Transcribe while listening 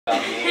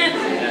about me.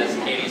 As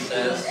Katie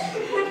says,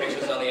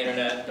 pictures on the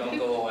internet don't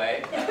go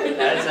away.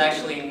 That is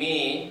actually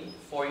me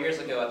 4 years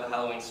ago at the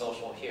Halloween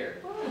social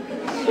here.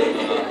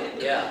 So,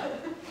 yeah,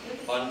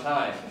 fun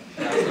time.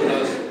 That was the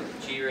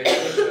most G-rated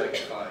picture I could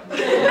find.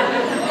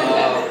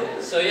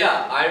 So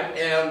yeah, I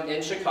am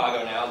in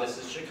Chicago now. This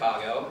is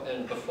Chicago.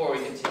 And before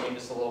we continue,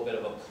 just a little bit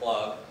of a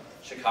plug.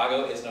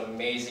 Chicago is an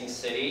amazing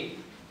city.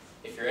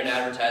 If you're in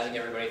advertising,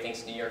 everybody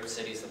thinks New York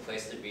City is the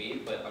place to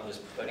be, but I'm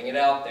just putting it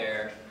out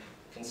there.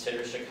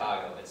 Consider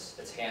Chicago.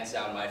 It's hands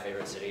down my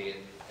favorite city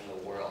in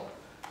the world.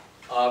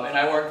 And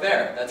I work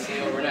there. That's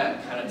Leo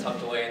Burnett, kind of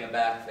tucked away in the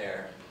back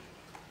there.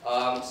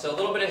 So a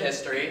little bit of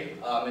history.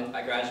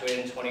 I graduated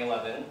in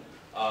 2011.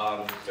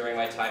 During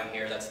my time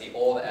here, that's the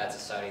old Ad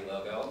Society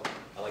logo.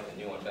 I like the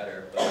new one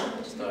better, but I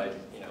just thought I'd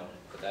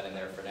put that in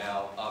there for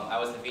now. I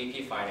was the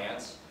VP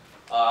Finance.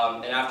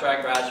 And after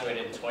I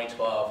graduated in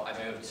 2012,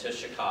 I moved to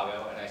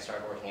Chicago and I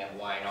started working at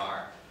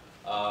Y&R.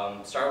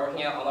 Started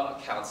working out on the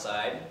account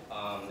side,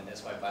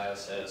 as my bio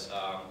says,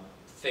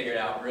 figured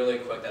out really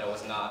quick that I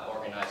was not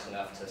organized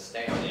enough to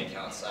stay on the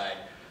account side.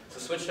 So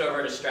switched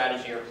over to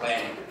strategy or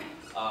planning.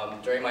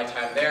 During my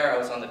time there, I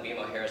was on the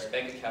BMO Harris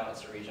Bank account,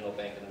 it's a regional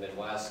bank in the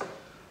Midwest,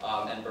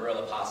 and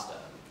Barilla Pasta.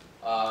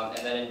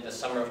 And then in the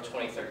summer of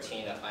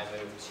 2013, I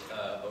moved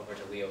over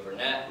to Leo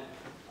Burnett,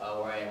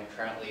 where I am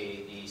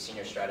currently the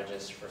senior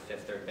strategist for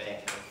Fifth Third Bank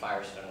in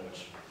Firestone,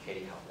 which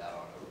Katie helped out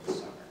on over the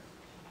summer.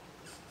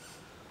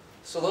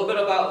 So a little bit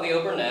about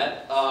Leo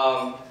Burnett.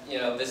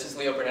 This is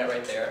Leo Burnett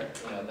right there.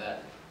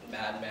 That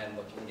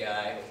madman-looking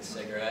guy with a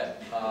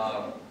cigarette.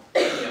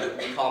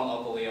 We call him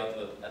Uncle Leo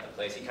at the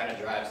place. He kind of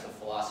drives the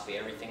philosophy.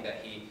 Everything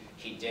that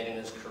he did in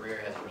his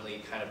career has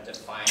really kind of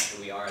defined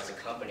who we are as a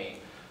company.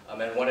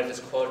 And one of his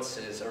quotes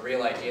is, "A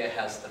real idea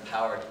has the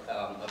power,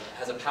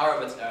 has a power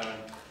of its own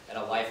and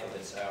a life of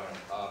its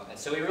own." And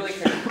so we really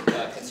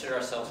consider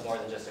ourselves more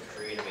than just a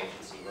creative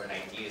agency. We're an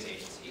ideas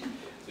agency.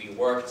 We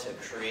work to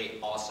create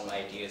awesome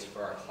ideas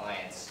for our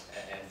clients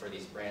and for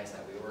these brands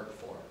that we work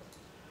for.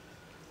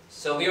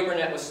 So Leo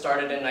Burnett was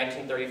started in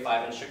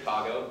 1935 in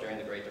Chicago during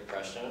the Great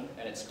Depression,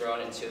 and it's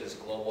grown into this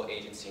global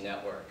agency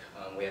network.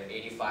 We have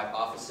 85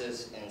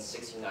 offices in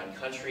 69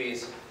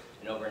 countries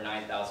and over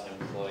 9,000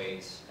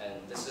 employees. And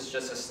this is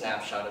just a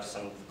snapshot of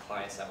some of the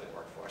clients that we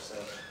work for. So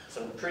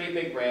some pretty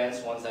big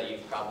brands, ones that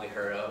you've probably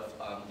heard of,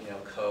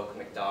 Coke,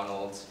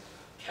 McDonald's,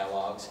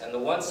 Kellogg's. And the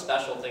one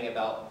special thing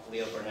about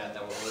Leo Burnett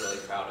that we're really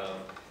proud of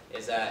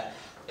is that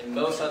in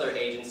most other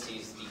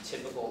agencies, the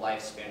typical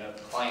lifespan of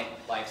client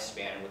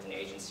lifespan with an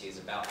agency is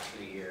about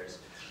 2 years.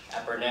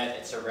 At Burnett,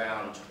 it's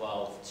around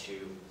 12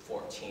 to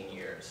 14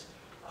 years.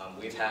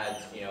 We've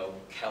had,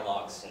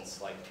 Kellogg's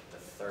since like the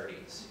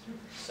 30s,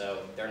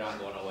 so they're not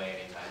going away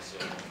anytime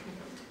soon.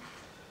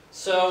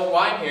 So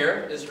why I'm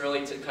here is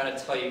really to kind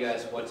of tell you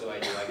guys what do I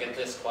do. I get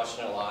this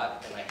question a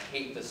lot, and I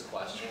hate this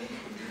question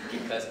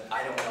because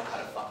I don't know how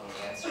to fucking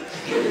answer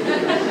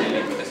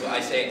it. Because I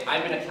say,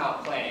 I'm in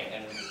account planning,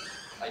 and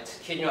I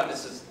kid you not,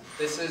 this is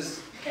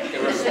the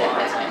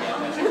response I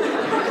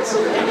get. It's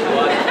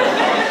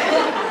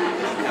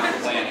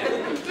account planning.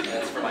 And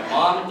it's for my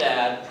mom and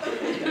dad,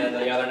 and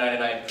the other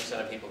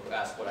 99% of people who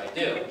ask what I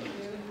do.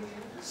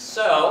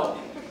 So,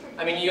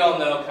 you all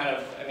know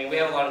we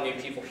have a lot of new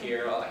people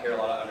here. I hear a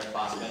lot of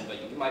underclassmen,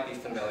 but you might be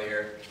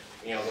familiar,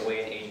 the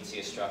way an agency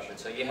is structured.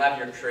 So you have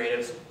your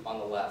creatives on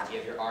the left, you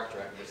have your art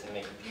directors, they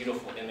make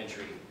beautiful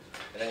imagery.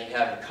 And then you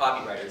have your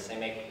copywriters, they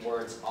make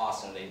words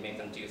awesome, they make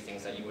them do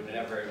things that you would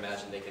never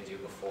imagine they could do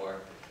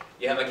before.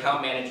 You have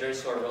account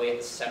managers who are really at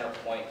the center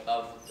point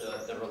of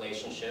the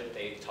relationship.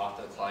 They talk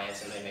to the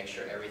clients and they make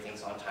sure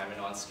everything's on time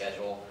and on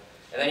schedule.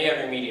 And then you have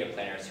your media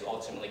planners who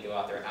ultimately go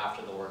out there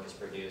after the work is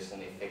produced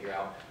and they figure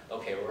out,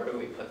 okay, where do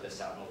we put this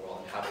out in the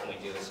world and how can we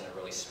do this in a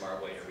really smart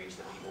way to reach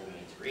the people we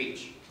need to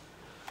reach?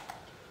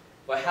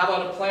 But how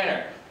about a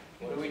planner?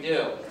 What do we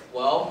do?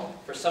 Well,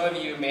 for some of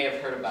you may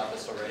have heard about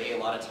this already. A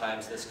lot of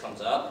times this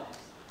comes up.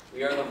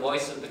 We are the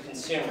voice of the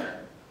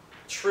consumer.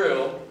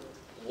 True,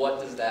 what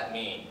does that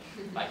mean?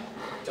 I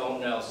don't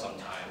know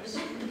sometimes.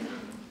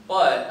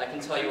 But I can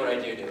tell you what I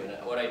do do.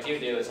 And what I do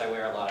do is I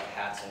wear a lot of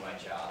hats in my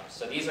job.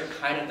 So these are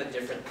kind of the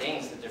different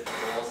things, the different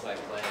roles that I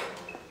play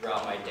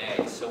throughout my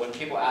day. So when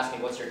people ask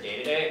me, what's your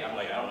day-to-day? I'm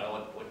like, I don't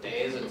know, what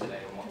day is it today?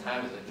 And what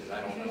time is it? Because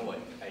I don't know what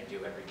I do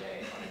every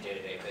day on a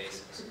day-to-day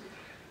basis.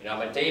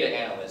 I'm a data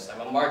analyst,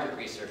 I'm a market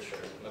researcher,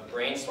 I'm a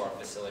brainstorm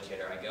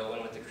facilitator. I go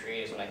in with the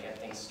creatives when I get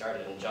things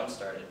started and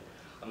jump-started.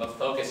 I'm a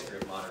focus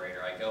group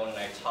moderator. I go in and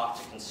I talk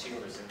to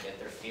consumers and get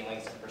their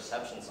feelings and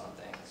perceptions on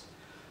things.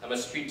 I'm a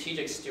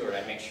strategic steward.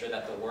 I make sure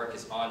that the work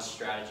is on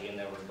strategy and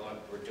that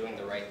we're doing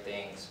the right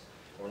things.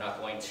 We're not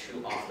going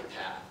too off the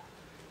path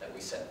that we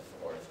set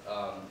forth.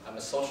 I'm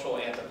a social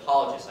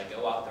anthropologist. I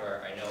go out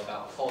there, I know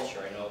about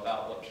culture, I know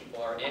about what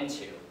people are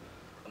into.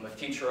 I'm a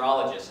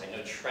futurologist. I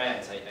know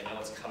trends. I know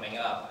what's coming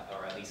up,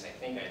 or at least I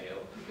think I do.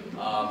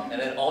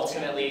 And then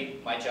ultimately,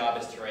 my job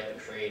is to write the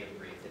creative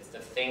brief. It's the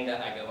thing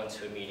that I go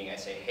into a meeting. I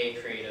say, hey,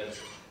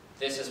 creatives,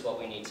 this is what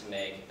we need to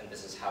make, and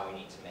this is how we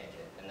need to make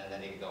it. And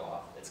then they go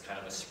off. It's kind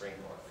of a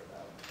springboard for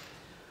them.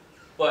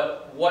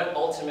 But what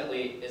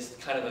ultimately is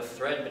kind of the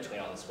thread between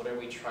all this? What are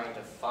we trying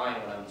to find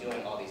when I'm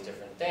doing all these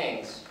different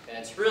things? And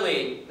it's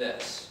really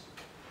this,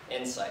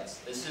 insights.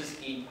 This is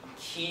the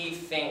key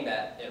thing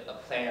that a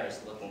planner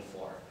is looking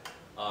for,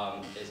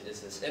 is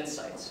this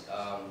insights.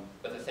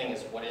 But the thing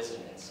is, what is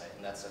an insight?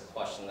 And that's a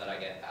question that I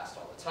get asked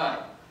all the time.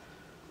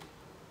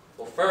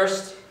 Well,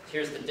 first,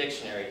 here's the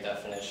dictionary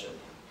definition.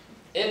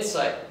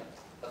 Insight.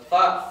 A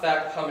thought,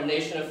 fact,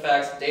 combination of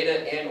facts,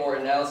 data, and or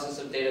analysis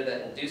of data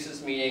that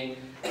induces meaning,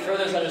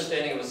 furthers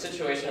understanding of a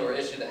situation or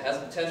issue that has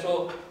the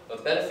potential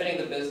of benefiting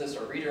the business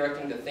or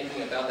redirecting the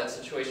thinking about that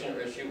situation or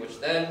issue, which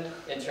then,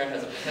 in turn,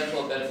 has the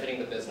potential of benefiting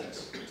the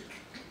business.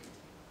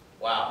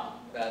 Wow,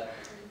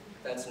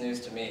 that's news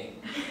to me.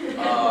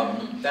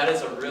 That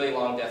is a really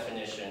long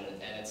definition,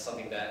 and it's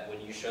something that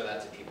when you show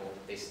that to people,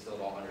 they still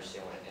don't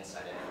understand what an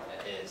insight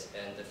is.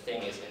 And the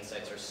thing is,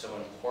 insights are so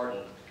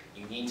important.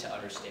 You need to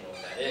understand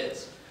what that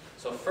is.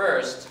 So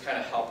first, to kind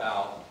of help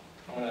out,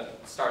 I'm going to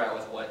start out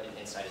with what an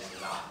insight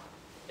is not.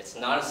 It's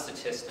not a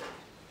statistic.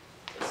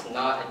 It's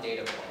not a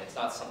data point. It's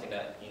not something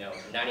that,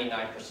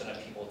 99%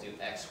 of people do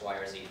X, Y,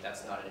 or Z.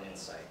 That's not an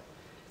insight.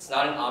 It's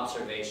not an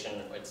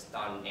observation, or it's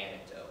not an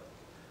anecdote.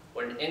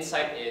 What an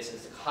insight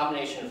is a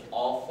combination of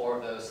all four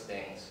of those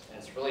things. And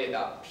it's really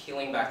about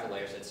peeling back the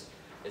layers.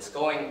 It's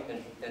going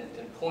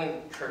and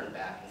pulling the curtain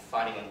back and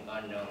finding an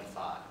unknown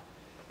thought.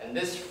 And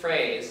this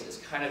phrase is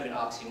kind of an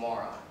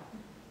oxymoron.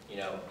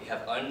 You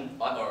have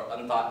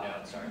unthought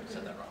known, sorry, I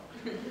said that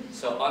wrong.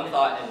 So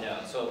unthought and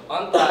known. So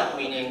unthought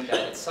meaning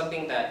that it's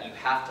something that you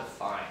have to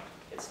find.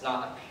 It's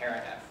not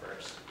apparent at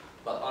first.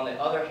 But on the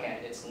other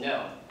hand, it's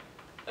known.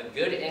 A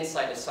good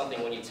insight is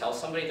something when you tell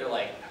somebody, they're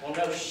like, well,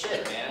 no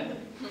shit, man.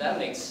 That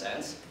makes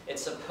sense.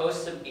 It's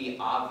supposed to be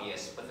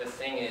obvious, but the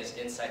thing is,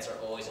 insights are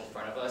always in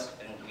front of us,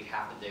 and we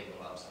have to dig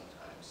them up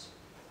sometimes.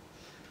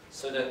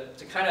 So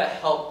to kind of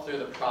help through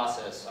the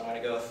process, I'm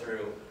going to go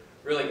through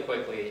really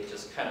quickly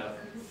just kind of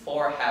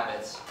 4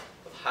 habits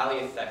of highly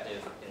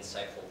effective,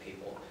 insightful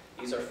people.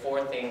 These are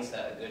 4 things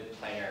that a good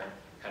planner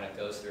kind of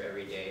goes through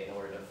every day in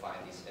order to find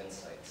these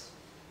insights.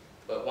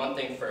 But one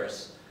thing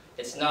first,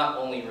 it's not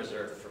only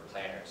reserved for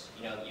planners.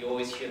 You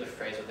always hear the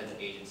phrase within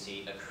an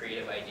agency, a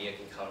creative idea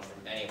can come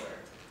from anywhere.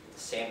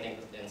 Same thing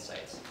with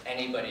insights.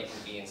 Anybody can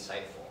be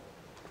insightful.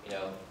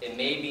 It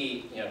may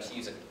be, to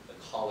use a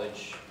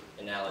college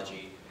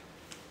analogy,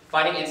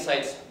 finding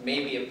insights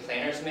may be a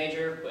planner's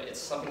major, but it's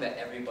something that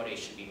everybody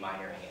should be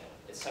minoring in.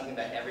 It's something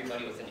that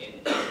everybody within an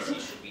agency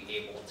should be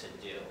able to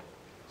do.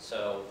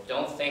 So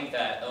don't think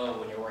that,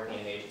 when you're working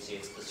in an agency,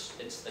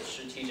 it's the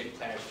strategic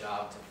planner's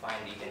job to find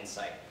the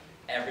insight.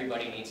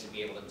 Everybody needs to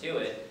be able to do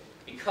it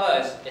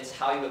because it's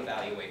how you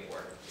evaluate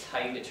work. It's how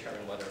you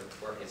determine whether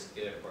work is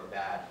good or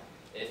bad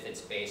if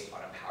it's based on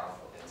a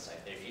powerful insight.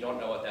 If you don't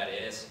know what that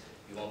is,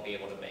 you won't be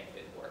able to make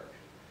good work.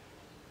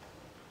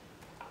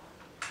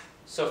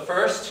 So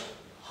first,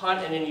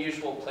 hunt in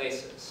unusual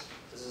places.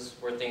 This is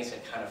where things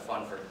get kind of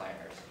fun for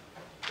planners.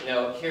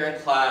 Here in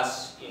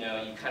class, you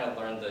kind of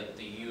learn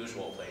the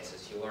usual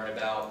places. You learn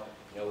about,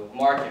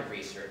 market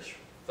research,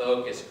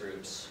 focus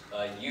groups,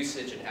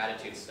 usage and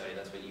attitude study,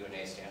 that's what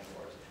UNA stands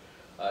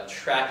for,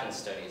 tracking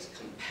studies,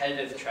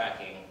 competitive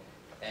tracking,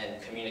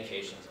 and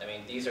communications. I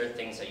mean, these are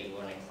things that you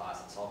learn in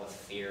class. It's all the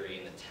theory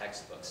and the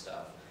textbook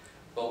stuff.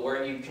 But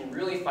where you can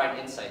really find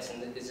insights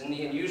is in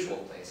the unusual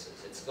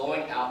places. It's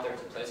going out there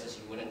to places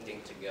you wouldn't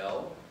think to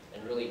go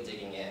and really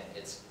digging in.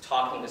 It's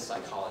talking to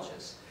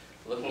psychologists,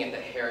 looking at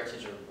the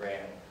heritage of a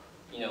brand,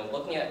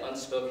 looking at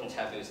unspoken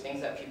taboos,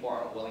 things that people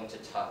aren't willing to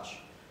touch.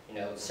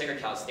 Sacred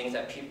cows, things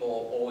that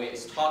people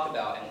always talk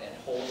about and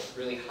hold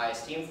really high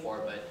esteem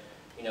for, but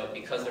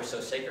because they're so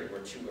sacred, we're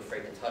too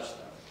afraid to touch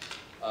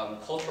them.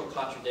 Cultural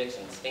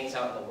contradictions, things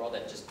out in the world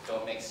that just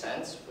don't make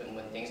sense.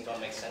 When things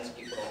don't make sense,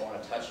 people don't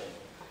want to touch it.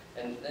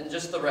 And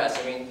just the rest.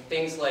 I mean,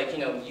 things like,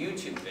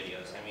 YouTube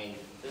videos. I mean,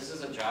 this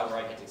is a job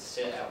where I get to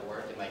sit at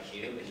work in my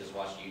cube and just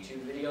watch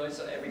YouTube videos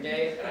every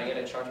day, and I get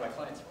to charge my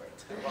clients for it.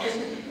 It's kind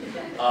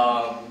of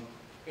awesome.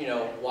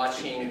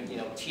 Watching,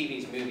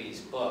 TVs, movies,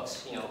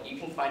 books, you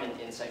can find an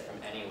insight from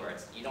anywhere.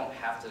 You don't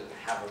have to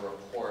have a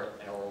report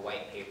or a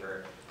white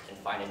paper and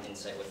find an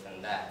insight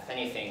within that. If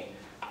anything,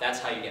 that's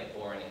how you get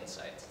boring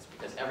insights. It's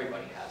because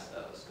everybody has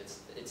those.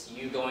 It's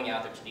you going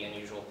out there to the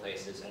unusual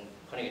places and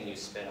putting a new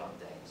spin on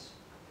things.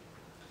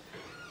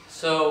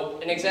 So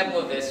an example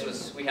of this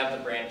was, we have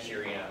the brand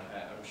Purina.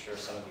 I'm sure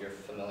some of you are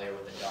familiar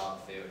with the dog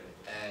food.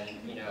 And,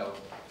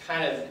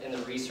 kind of in the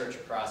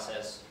research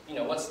process,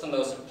 what's the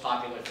most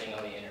popular thing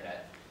on the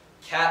internet?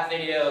 Cat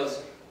videos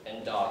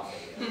and dog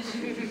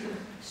videos.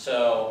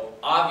 So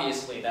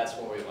obviously that's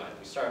where we went.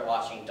 We started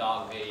watching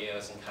dog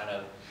videos and kind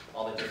of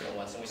all the different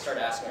ones, and we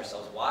started asking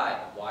ourselves, why?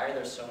 Why are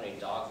there so many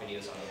dog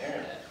videos on the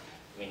internet?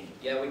 I mean,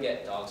 yeah, we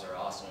get dogs are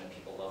awesome and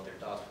people love their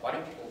dogs. Why do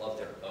people love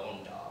their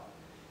own dog?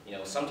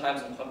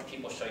 Sometimes when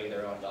people show you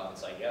their own dog,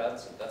 it's like, yeah,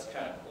 that's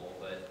kind of cool,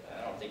 but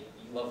I don't think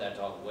you love that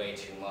dog way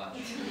too much.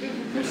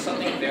 There's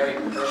something very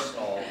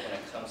personal when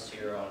it comes to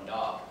your own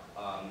dog.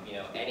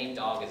 Any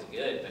dog is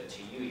good, but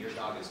to you, your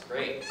dog is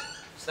great.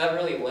 So that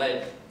really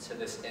led to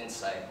this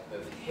insight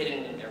of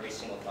hidden in every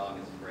single dog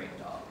is a great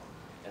dog.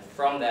 And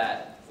from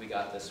that, we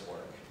got this work.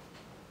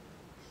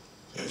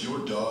 If your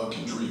dog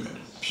can dream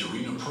it,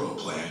 Purina Pro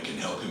Plan can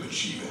help him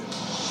achieve it.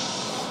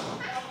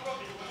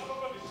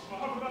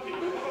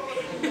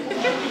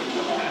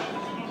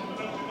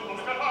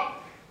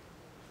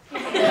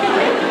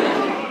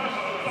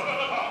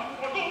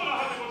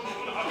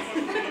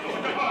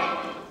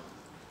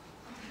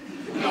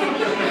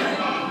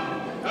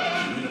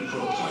 Purina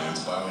Pro Plan's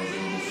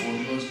bioavailable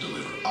formulas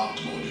deliver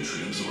optimal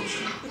nutrient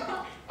absorption.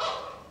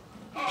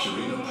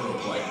 Purina Pro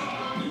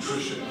Plan,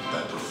 nutrition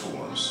that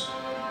performs.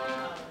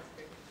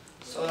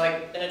 So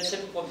like in a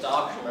typical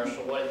dog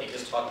commercial, what if they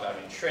just talk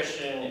about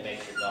nutrition? It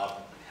makes your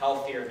dog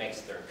healthier, it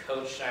makes their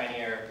coat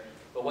shinier.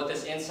 But what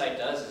this insight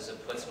does is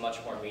it puts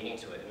much more meaning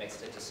to it. It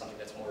makes it into something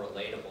that's more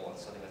relatable and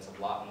something that's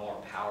a lot more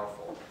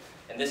powerful.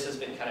 And this has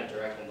been kind of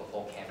directing the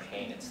whole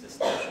campaign. It's this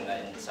notion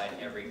that inside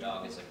every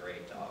dog is a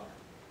great dog.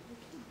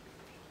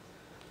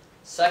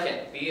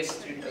 Second, be a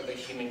student of the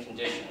human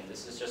condition.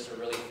 This is just a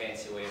really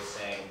fancy way of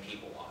saying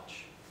people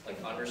watch.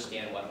 Like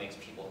understand what makes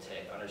people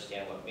tick,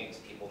 understand what makes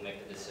people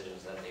make the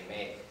decisions that they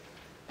make.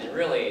 And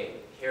really,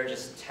 here are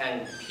just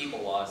 10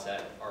 people laws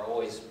that are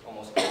almost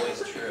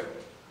always true.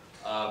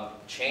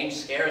 Change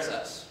scares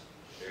us,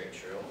 very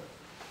true.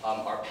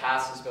 Our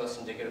past is most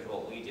indicative of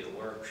what we do.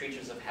 We're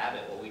creatures of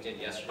habit. What we did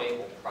yesterday,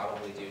 we'll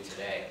probably do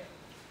today.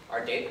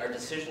 Our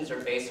decisions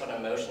are based on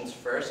emotions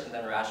first and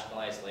then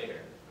rationalized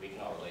later. We can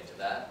all relate to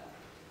that.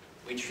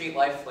 We treat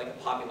life like a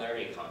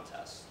popularity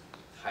contest.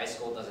 High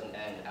school doesn't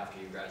end after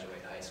you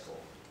graduate high school.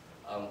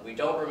 We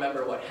don't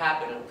remember what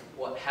happened.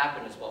 What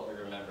happened is what we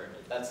remembered.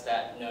 That's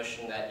that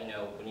notion that,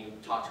 when you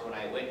talk to an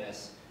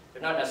eyewitness,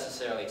 they're not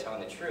necessarily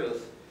telling the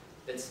truth.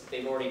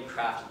 They've already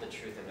crafted the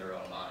truth in their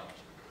own mind.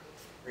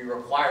 We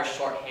require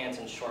shorthands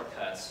and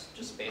shortcuts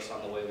just based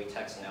on the way we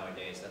text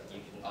nowadays. That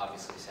you can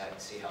obviously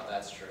see how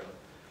that's true.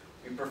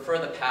 We prefer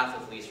the path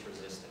of least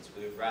resistance.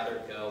 We would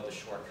rather go the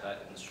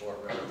shortcut and the short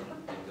road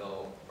than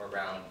go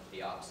around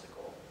the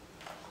obstacle.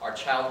 Our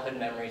childhood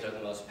memories are the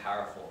most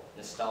powerful.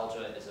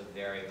 Nostalgia is a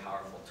very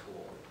powerful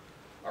tool.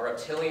 Our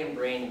reptilian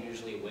brain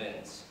usually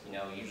wins.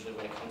 Usually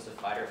when it comes to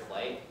fight or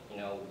flight,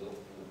 you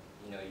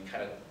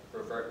kind of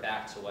revert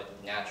back to what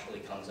naturally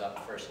comes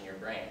up first in your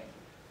brain.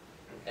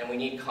 And we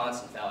need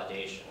constant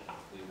validation.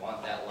 We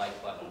want that like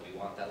button. We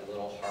want that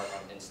little heart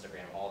on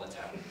Instagram all the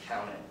time. We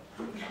count it.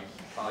 I'm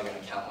probably going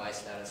to count my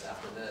status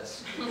after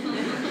this.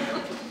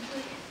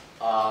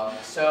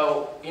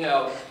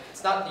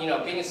 It's not,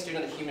 being a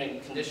student of the human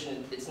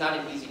condition, it's not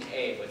an easy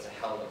A, but it's a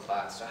hell of a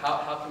class. So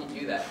how can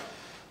you do that?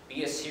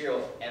 Be a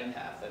serial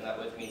empath, and that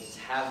what it means is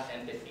have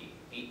empathy.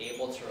 Be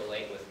able to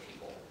relate with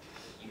people.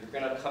 You're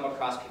going to come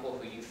across people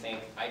who you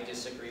think, I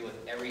disagree with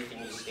everything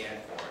you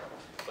stand for.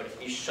 But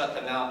if you shut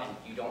them out and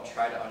you don't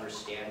try to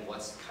understand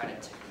what's kind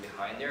of ticking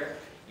behind there,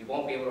 you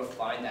won't be able to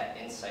find that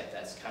insight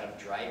that's kind of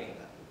driving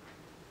them.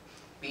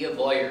 Be a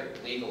voyeur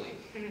legally.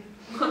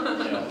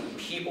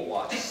 People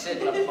watch,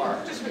 sit in a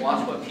park, just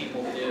watch what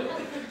people do.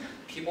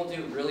 People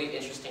do really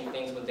interesting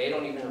things, but they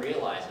don't even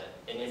realize it.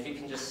 And if you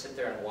can just sit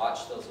there and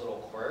watch those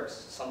little quirks,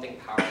 something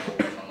powerful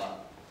will come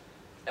up.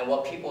 And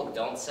what people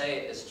don't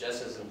say is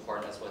just as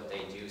important as what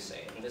they do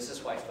say. And this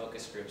is why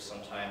focus groups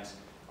sometimes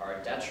are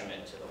a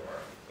detriment to the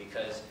work,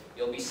 because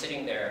you'll be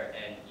sitting there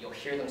and you'll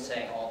hear them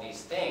saying all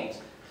these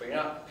things, but you're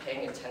not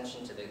paying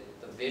attention to the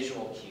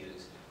visual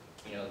cues,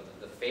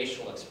 the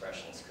facial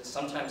expressions, because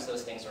sometimes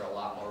those things are a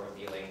lot more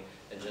revealing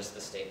than just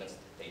the statements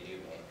that they do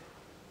make.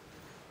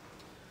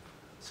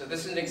 So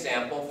this is an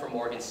example from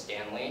Morgan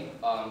Stanley.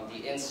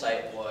 The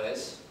insight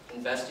was,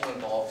 investing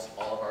involves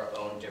all of our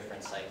own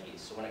different psyches.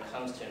 So when it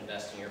comes to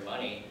investing your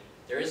money,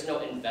 there is no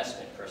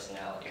investment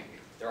personality.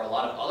 There are a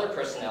lot of other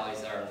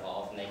personalities that are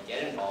involved, and they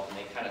get involved, and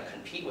they kind of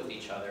compete with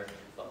each other,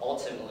 but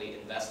ultimately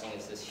investing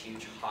is this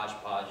huge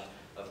hodgepodge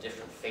of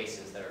different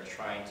faces that are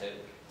trying to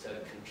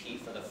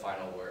compete for the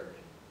final word.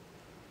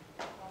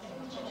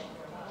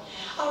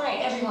 All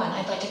right, everyone,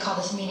 I'd like to call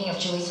this meeting of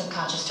Julie's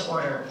Subconscious to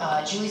order.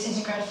 Julie's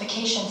instant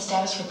gratification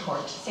status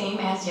report. Same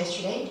as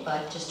yesterday,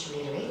 but just to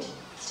reiterate,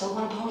 still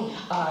want a pony.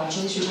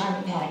 Julie's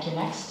retirement panic, you're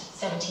next.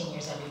 17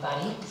 years,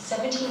 everybody.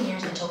 17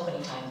 years until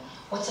quitting time.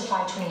 What's a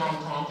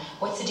 529 plan?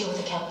 What's the deal with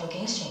the capital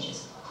gains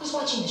changes? Who's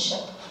watching the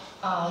ship?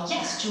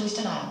 Yes, Julie's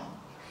denial.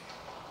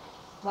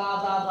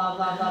 Blah, blah, blah,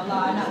 blah, blah,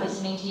 blah. I'm not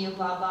listening to you.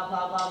 Blah, blah,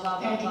 blah, blah, blah,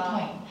 Very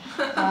blah,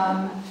 good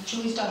blah. point.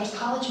 Julie's daughter's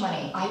college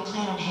money. I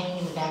plan on hanging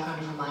in the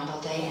background of her mind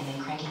all day and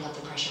then cranking up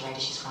the pressure right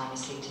as she's falling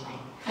asleep tonight.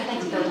 I'd like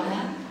to build on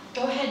that.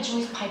 Go ahead,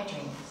 Julie's pipe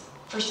dreams.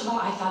 First of all,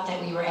 I thought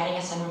that we were adding a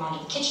sunroom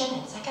onto the kitchen,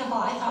 and second of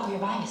all, I thought we were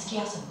buying a ski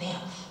house in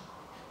Banff.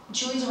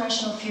 Julie's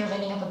irrational fear of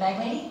ending up a bag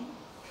lady?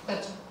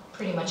 That's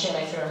pretty much it.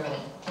 I fear I'm gonna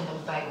end up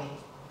a bag lady.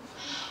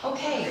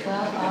 Okay,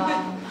 well,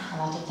 a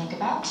lot to think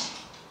about.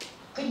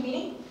 Good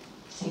meeting.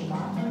 See you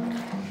tomorrow.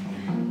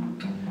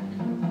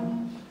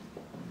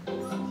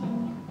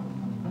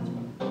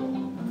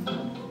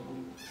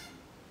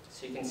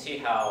 So you can see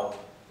how,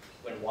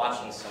 when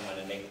watching someone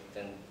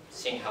and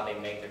seeing how they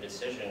make their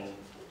decision,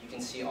 you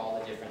can see all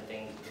the different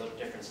things, the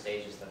different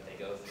stages that they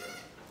go through.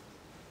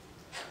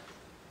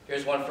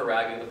 Here's one for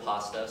ragu, the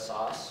pasta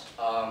sauce.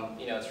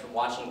 You know, it's from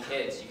watching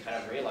kids, you kind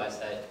of realize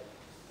that,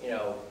 you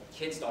know,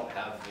 kids don't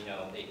have, you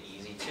know, it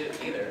easy too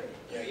either.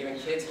 You know, even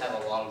kids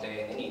have a long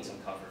day and they need some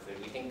comfort food.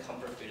 We think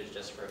comfort food is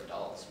just for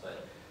adults,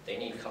 but they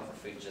need comfort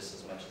food just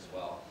as much as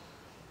well.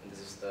 And this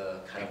is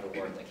the kind of the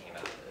word that came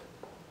out of it.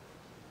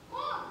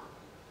 Mom!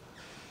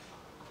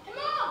 Hey,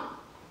 Mom!